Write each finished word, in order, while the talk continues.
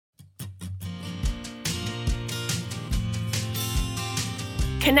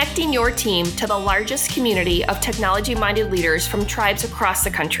connecting your team to the largest community of technology-minded leaders from tribes across the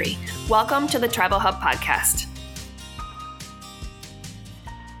country. Welcome to the Tribal Hub Podcast.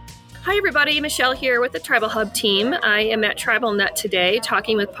 Hi everybody, Michelle here with the Tribal Hub team. I am at TribalNet today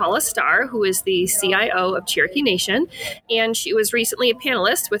talking with Paula Starr, who is the CIO of Cherokee Nation, and she was recently a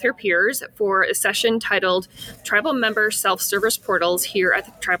panelist with her peers for a session titled Tribal Member Self-Service Portals here at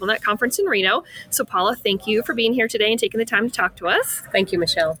the TribalNet Conference in Reno. So Paula, thank you for being here today and taking the time to talk to us. Thank you,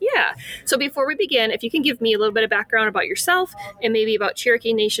 Michelle. Yeah. So before we begin, if you can give me a little bit of background about yourself and maybe about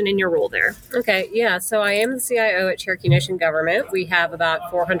Cherokee Nation and your role there. Okay, yeah. So I am the CIO at Cherokee Nation Government. We have about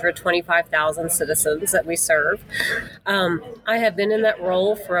 425,000 citizens that we serve. I have been in that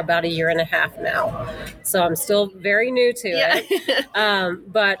role for about a year and a half now. So I'm still very new to it.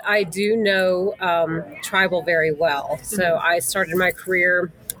 But I do know tribal very well. So I started my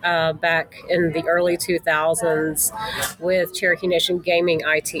career back in the early 2000s with Cherokee Nation Gaming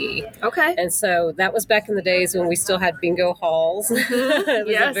IT. Okay. And so that was back in the days when we still had bingo halls. It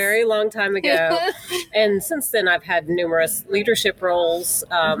was a very long time ago. And since then, I've had numerous leadership roles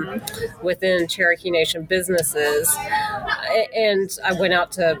within Cherokee Nation businesses. And I went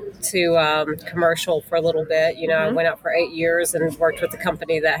out to commercial for a little bit. You know, I went out for 8 years and worked with a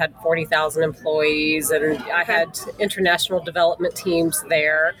company that had 40,000 employees. And I had international development teams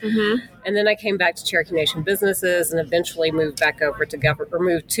there. And then I came back to Cherokee Nation businesses and eventually moved back over to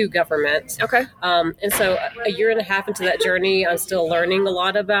moved to government. Okay. And so a year and a half into that journey, I'm still learning a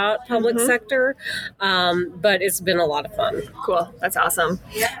lot about public sector, but it's been a lot of fun. Cool. That's awesome.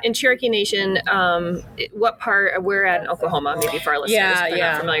 In Cherokee Nation, what part, we're at in Oklahoma, maybe for our listeners if they're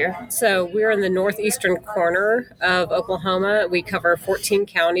not familiar. So we're in the northeastern corner of Oklahoma. We cover 14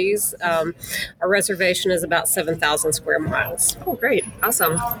 counties. Our reservation is about 7,000 square miles. Oh, great.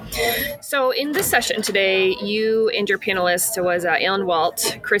 Awesome. So in this session today, you and your panelists was Alan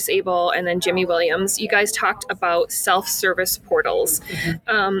Walt, Chris Abel, and then Jimmy Williams. You guys talked about self-service portals.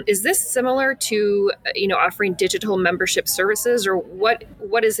 Is this similar to, offering digital membership services, or what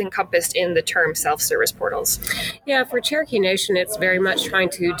is encompassed in the term self-service portals? Yeah, for Cherokee Nation, it's very much trying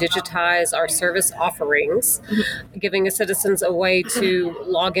to digitize our service offerings, giving the citizens a way to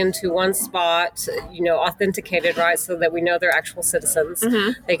log into one spot, authenticated, right, so that we know they're actual citizens.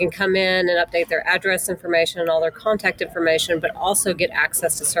 They can come in and update their address information and all their contact information, but also get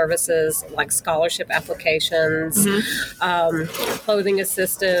access to services like scholarship applications, clothing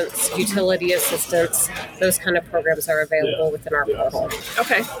assistance, utility assistance. Those kind of programs are available within our portal.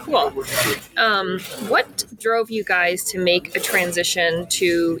 Okay, cool. What drove you guys to make a transition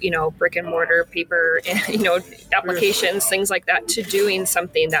to, brick and mortar, paper, applications, things like that, to doing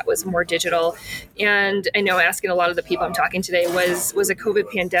something that was more digital? And I know asking a lot of the people I'm talking today was a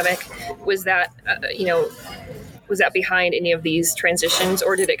COVID pandemic. Was that, was that behind any of these transitions,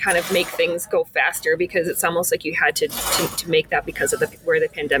 or did it kind of make things go faster because it's almost like you had to make that because of where the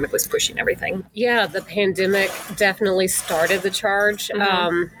pandemic was pushing everything? Yeah, the pandemic definitely started the charge.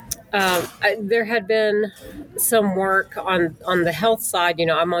 There had been some work on the health side.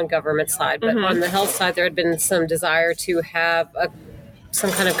 I'm on government side, but on the health side, there had been some desire to have some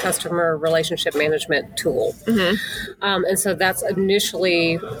kind of customer relationship management tool. And so that's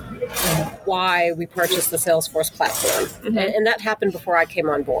initially why we purchased the Salesforce platform. And that happened before I came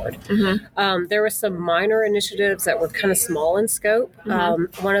on board. There were some minor initiatives that were kind of small in scope.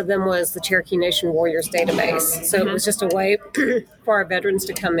 One of them was the Cherokee Nation Warriors database. So it was just a way for our veterans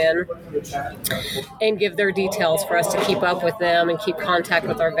to come in and give their details for us to keep up with them and keep contact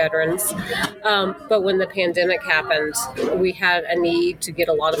with our veterans. But when the pandemic happened, we had a need to get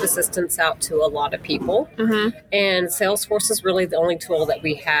a lot of assistance out to a lot of people. And Salesforce is really the only tool that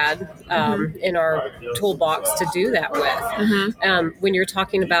we had in our toolbox to do that with. When you're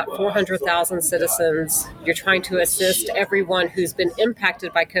talking about 400,000 citizens, you're trying to assist everyone who's been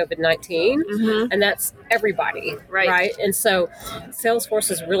impacted by COVID-19, and that's everybody, right? And so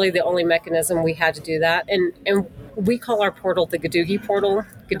Salesforce is really the only mechanism we had to do that. And we call our portal the Gadoogie portal.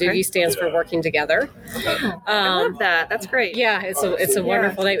 Gadoogie stands for working together. I love that. That's great. Yeah, it's a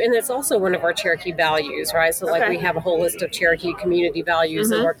wonderful name. And it's also one of our Cherokee values, right? So we have a whole list of Cherokee community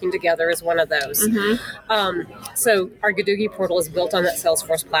values, and working together is one of those. So our Gadoogie portal is built on that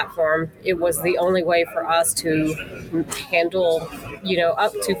Salesforce platform. It was the only way for us to handle,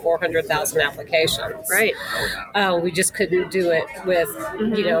 up to 400,000 applications. Right. We just couldn't do it with,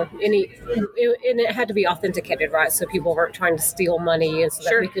 and it had to be authenticated, right? So people weren't trying to steal money, and so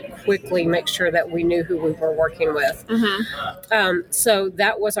that we could quickly make sure that we knew who we were working with. So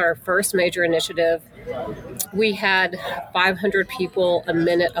that was our first major initiative. we had 500 people a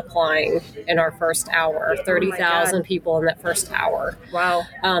minute applying in our first hour, 30,000 people in that first hour. Wow.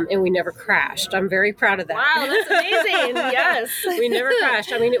 And we never crashed. I'm very proud of that. Wow, that's amazing. Yes. We never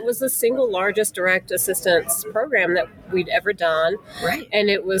crashed. I mean, it was the single largest direct assistance program that we'd ever done. Right. And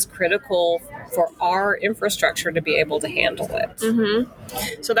it was critical for our infrastructure to be able to handle it.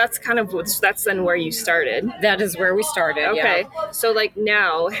 Mm-hmm. So that's that's then where you started. That is where we started. Okay. Yeah. So like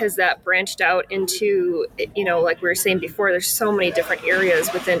now, has that branched out into, like we were saying before, there's so many different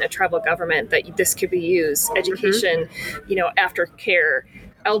areas within a tribal government that this could be used. Education, aftercare,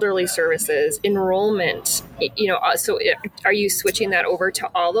 elderly services, enrollment, so are you switching that over to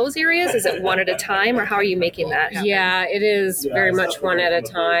all those areas? Is it one at a time, or how are you making that happen? Yeah, it is very much one at a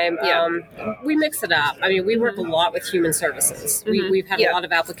time. Yeah. We mix it up. I mean, we work a lot with human services. We've had a lot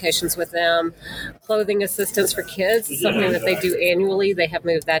of applications with them. Clothing assistance for kids is something that they do annually. They have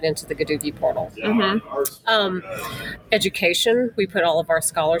moved that into the Gadugi portal. Education, we put all of our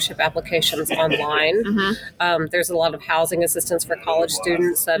scholarship applications online. There's a lot of housing assistance for college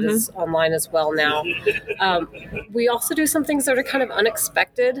students that is online as well now. We also do some things that are kind of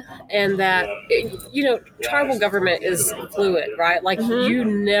unexpected, and that, tribal government is fluid, right? Like you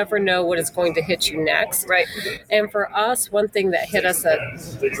never know what is going to hit you next. Right. And for us, one thing that hit us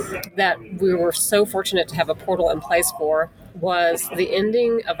that we were so fortunate to have a portal in place for was the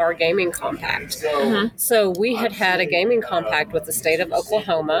ending of our gaming compact. So we had a gaming compact with the state of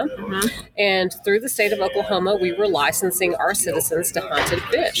Oklahoma, and through the state of Oklahoma, we were licensing our citizens to hunt and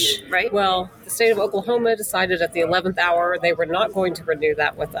fish. Right. Well, the state of Oklahoma decided at the 11th hour they were not going to renew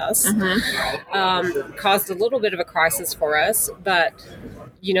that with us. Caused a little bit of a crisis for us, but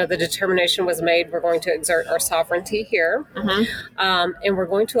the determination was made, we're going to exert our sovereignty here, and we're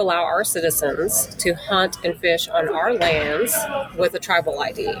going to allow our citizens to hunt and fish on our lands with a tribal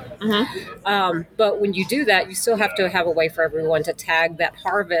ID. But when you do that, you still have to have a way for everyone to tag that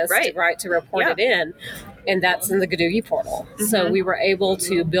harvest, right, to report it in. And that's in the Gadugi portal. So we were able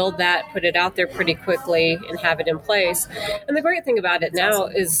to build that, put it out there pretty quickly, and have it in place. And the great thing about it now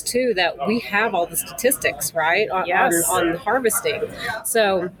is, too, that we have all the statistics, right, on harvesting.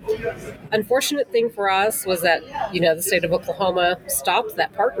 So unfortunate thing for us was that, the state of Oklahoma stopped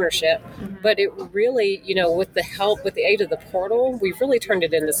that partnership. But it really, with the aid of the portal, we've really turned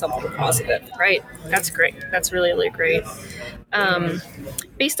it into something positive. Right. That's great. That's really, really great.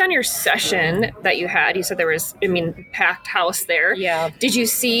 Based on your session that you had, you said there was, packed house there. Yeah. Did you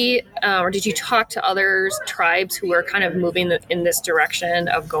see, or did you talk to other tribes who are kind of moving in this direction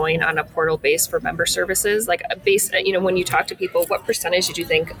of going on a portal base for member services? Like when you talk to people, what percentage did you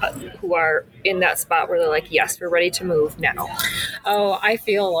think who are in that spot where they're like, yes, we're ready to move now? Oh, I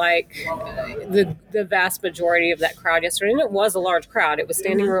feel like the vast majority of that crowd yesterday, and it was a large crowd. It was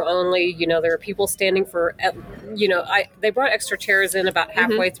standing room only. There were people standing for, they brought extra chairs in about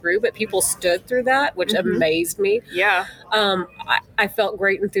halfway through, but people stood through that, which amazed me. Yeah. I felt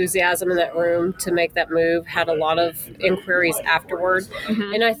great enthusiasm in that room to make that move, had a lot of inquiries afterward.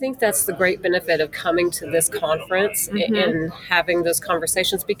 And I think that's the great benefit of coming to this conference and having those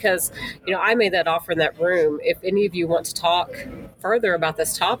conversations, because, I made that offer in that room. If any of you want to talk further about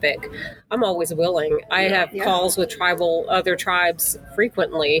this topic, I'm always willing. I have calls with other tribes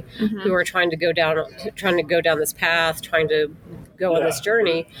frequently who are trying to go down this path, trying to go on this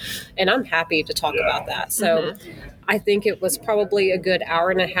journey, and I'm happy to talk about that. So I think it was probably a good hour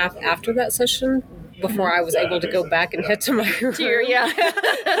and a half after that session before I was able to go back and head to my room.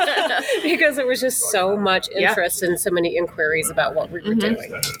 Because there was just so much interest and so many inquiries about what we were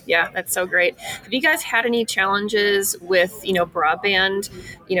doing. Yeah, that's so great. Have you guys had any challenges with, broadband,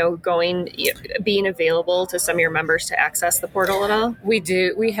 being available to some of your members to access the portal at all? We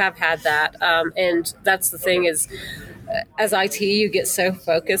do. We have had that. And that's the thing is, as IT, you get so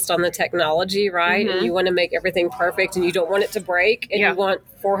focused on the technology, right? And you want to make everything perfect, and you don't want it to break, and you want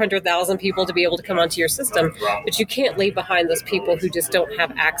 400,000 people to be able to come onto your system, but you can't leave behind those people who just don't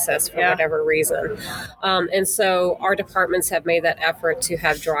have access for whatever reason. And so our departments have made that effort to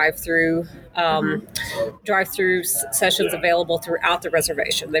have drive-through sessions available throughout the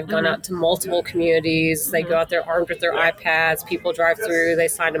reservation. They've gone out to multiple communities. They go out there armed with their iPads. People drive through. They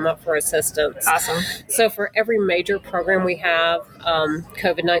sign them up for assistance. Awesome. So for every major program we have,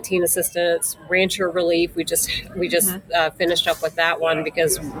 COVID-19 assistance, rancher relief, we just finished up with that one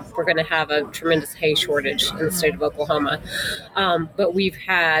because we're going to have a tremendous hay shortage in the state of Oklahoma. But we've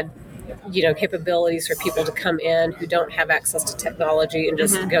had capabilities for people to come in who don't have access to technology and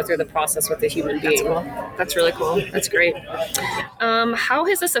just go through the process with a human being. That's cool. That's really cool. That's great. How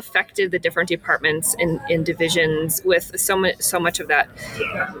has this affected the different departments and divisions with so much of that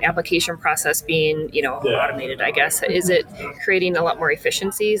application process being, automated, I guess? Is it creating a lot more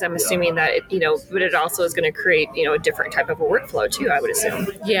efficiencies? I'm assuming that, but it also is going to create, a different type of a workflow too, I would assume.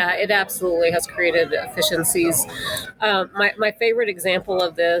 Yeah, it absolutely has created efficiencies. My favorite example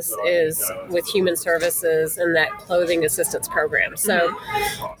of this is with Human Services and that clothing assistance program. So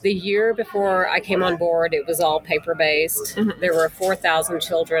the year before I came on board, it was all paper-based. There were 4,000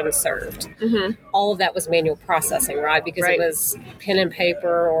 children served. All of that was manual processing, right? Because it was pen and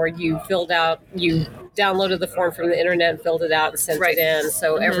paper, or you downloaded the form from the internet and filled it out and sent it in.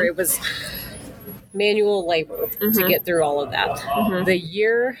 So it was manual labor to get through all of that. The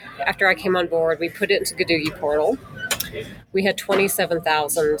year after I came on board, we put it into Gadugi Portal. We had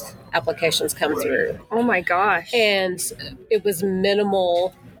 27,000 applications come through. Oh my gosh. And it was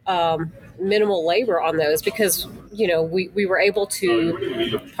minimal labor on those because, we were able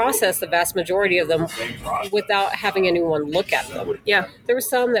to process the vast majority of them without having anyone look at them. Yeah. There were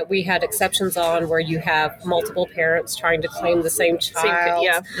some that we had exceptions on where you have multiple parents trying to claim the same child.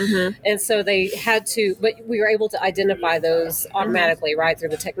 And so they had to, but we were able to identify those automatically, right, through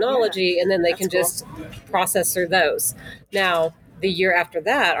the technology, and then they can just process through those. Now, the year after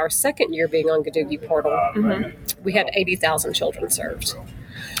that, our second year being on Gadugi Portal, we had 80,000 children served.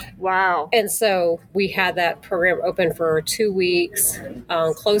 Wow. And so we had that program open for 2 weeks,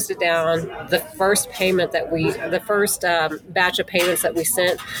 closed it down. The first batch of payments that we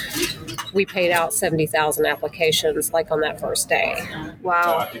sent, we paid out 70,000 applications like on that first day.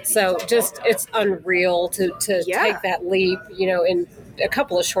 Wow. So it's unreal to take that leap, in a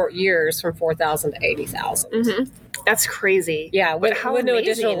couple of short years from 4,000 to 80,000. That's crazy. Yeah, with no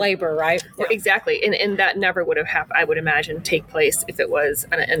additional labor, right? Well, exactly. And that never would have happened, I would imagine, take place if it was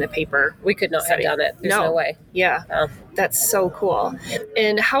in a paper. We could not have done it. There's no way. Yeah. That's so cool.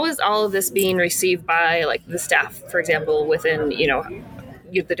 And how is all of this being received by the staff, for example, within,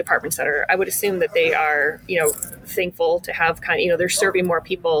 the departments that are, I would assume that they are, thankful to have they're serving more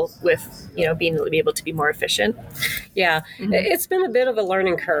people with, being able to be more efficient. Yeah. It's been a bit of a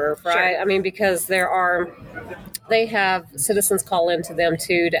learning curve, right? Sure. I mean, because they have citizens call into them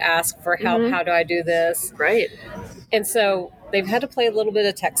too to ask for help. How do I do this? Right. And so they've had to play a little bit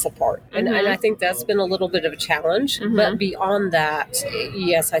of tech support. And I think that's been a little bit of a challenge. But beyond that,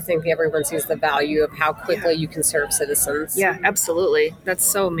 yes, I think everyone sees the value of how quickly you can serve citizens. Yeah, absolutely. That's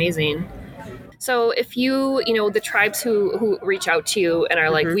so amazing. So if the tribes who reach out to you and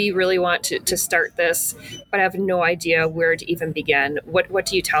are like, we really want to start this, but I have no idea where to even begin, what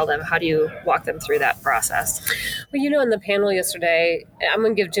do you tell them? How do you walk them through that process? Well, in the panel yesterday, I'm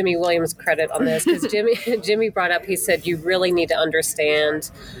going to give Jimmy Williams credit on this because Jimmy brought up, he said, you really need to understand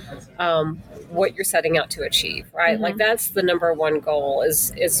what you're setting out to achieve, right? Like that's the number one goal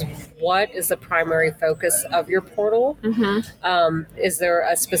is what is the primary focus of your portal? Is there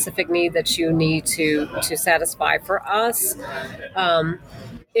a specific need that you need to satisfy? For us,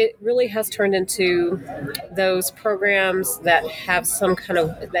 it really has turned into those programs that have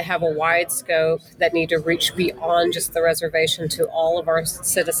that have a wide scope that need to reach beyond just the reservation to all of our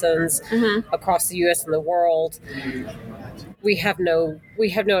citizens across the U.S. and the world. We have no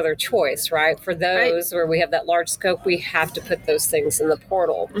other choice, right? For those where we have that large scope, we have to put those things in the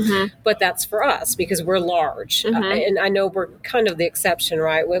portal. But that's for us because we're large. And I know we're kind of the exception,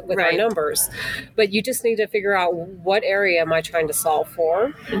 right, with our numbers. But you just need to figure out what area am I trying to solve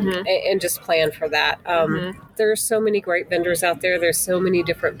for and just plan for that. There are so many great vendors out there. There's so many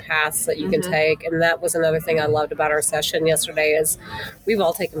different paths that you can take. And that was another thing I loved about our session yesterday is we've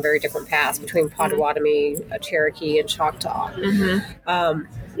all taken very different paths between Potawatomi, Cherokee, and Choctaw.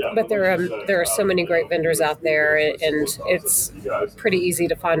 But there are so many great vendors out there, and it's pretty easy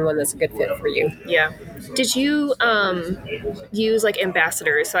to find one that's a good fit for you. Yeah. Did you use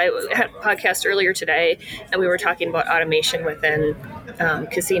ambassadors? So I had a podcast earlier today, and we were talking about automation within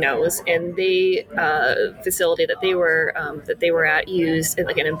casinos, and the facility that they were at used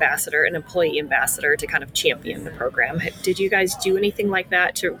an employee ambassador to kind of champion the program. Did you guys do anything like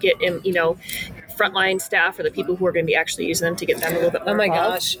that to get frontline staff or the people who are going to be actually using them to get them a little bit more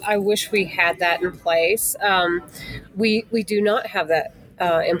involved? Gosh, I wish we had that in place. We do not have that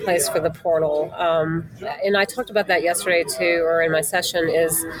in place for the portal. And I talked about that yesterday too, or in my session,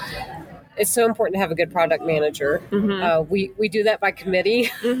 is it's so important to have a good product manager. We do that by committee.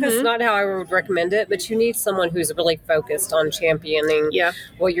 It's not how I would recommend it, but you need someone who's really focused on championing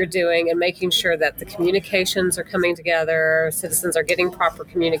what you're doing and making sure that the communications are coming together, citizens are getting proper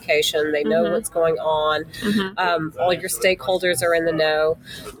communication, they know what's going on, all your stakeholders are in the know.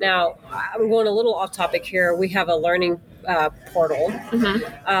 Now, I'm going a little off topic here. We have a learning portal,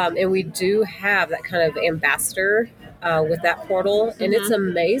 and we do have that kind of ambassador with that portal, and it's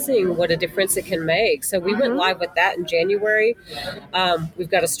amazing what a difference it can make. So we went live with that in January.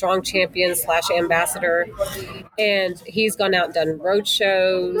 We've got a strong champion / ambassador, and he's gone out and done road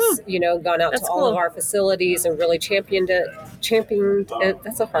shows, gone out to all of our facilities and really championed it.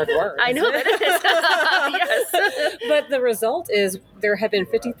 That's a hard word. I know that it is. Yes. But the result is there have been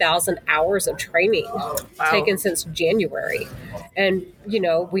 50,000 hours of training taken since January. And,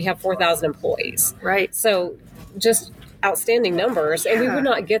 we have 4,000 employees. Right. So just outstanding numbers. And we would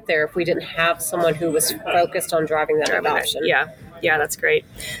not get there if we didn't have someone who was focused on driving that adoption. Yeah, that's great.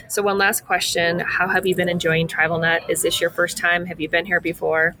 So one last question. How have you been enjoying TribalNet? Is this your first time? Have you been here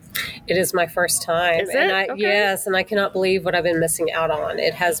before? It is my first time. Is it? Okay. Yes, and I cannot believe what I've been missing out on.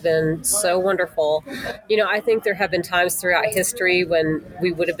 It has been so wonderful. I think there have been times throughout history when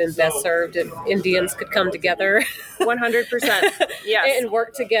we would have been best served if Indians could come together. 100%. Yes. And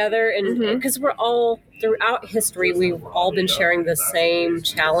work together. And because we're all, throughout history, we've all been sharing the same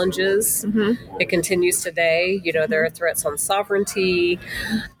challenges. It continues today. There are threats on sovereignty.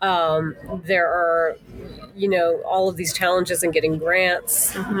 There are, all of these challenges in getting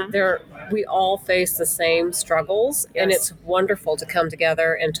grants. We all face the same struggles, and it's wonderful to come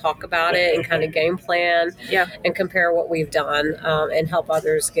together and talk about it and kind of game plan and compare what we've done and help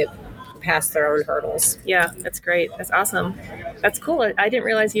others get past their own hurdles. Yeah, that's great. That's awesome. That's cool. I didn't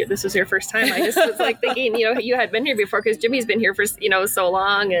realize this was your first time. I just was thinking, you had been here before because Jimmy's been here for, so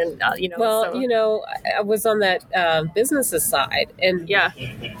long. And, I was on that businesses side, and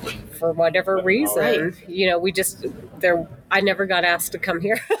for whatever reason, I never got asked to come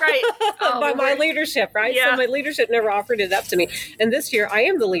here by my leadership, right? Yeah. So my leadership never offered it up to me. And this year I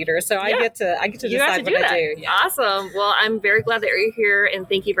am the leader, so I get to decide what I do. Yeah. Awesome. Well, I'm very glad that you're here, and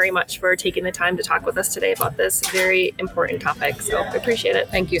thank you very much for taking the time to talk with us today about this very important topic. So I appreciate it.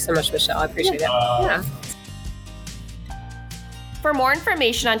 Thank you so much, Michelle. I appreciate it. Yeah. For more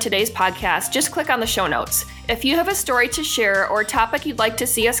information on today's podcast, just click on the show notes. If you have a story to share or a topic you'd like to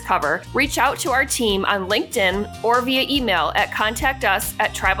see us cover, reach out to our team on LinkedIn or via email at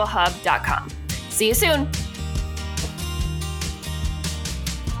contactus@tribalhub.com. See you soon.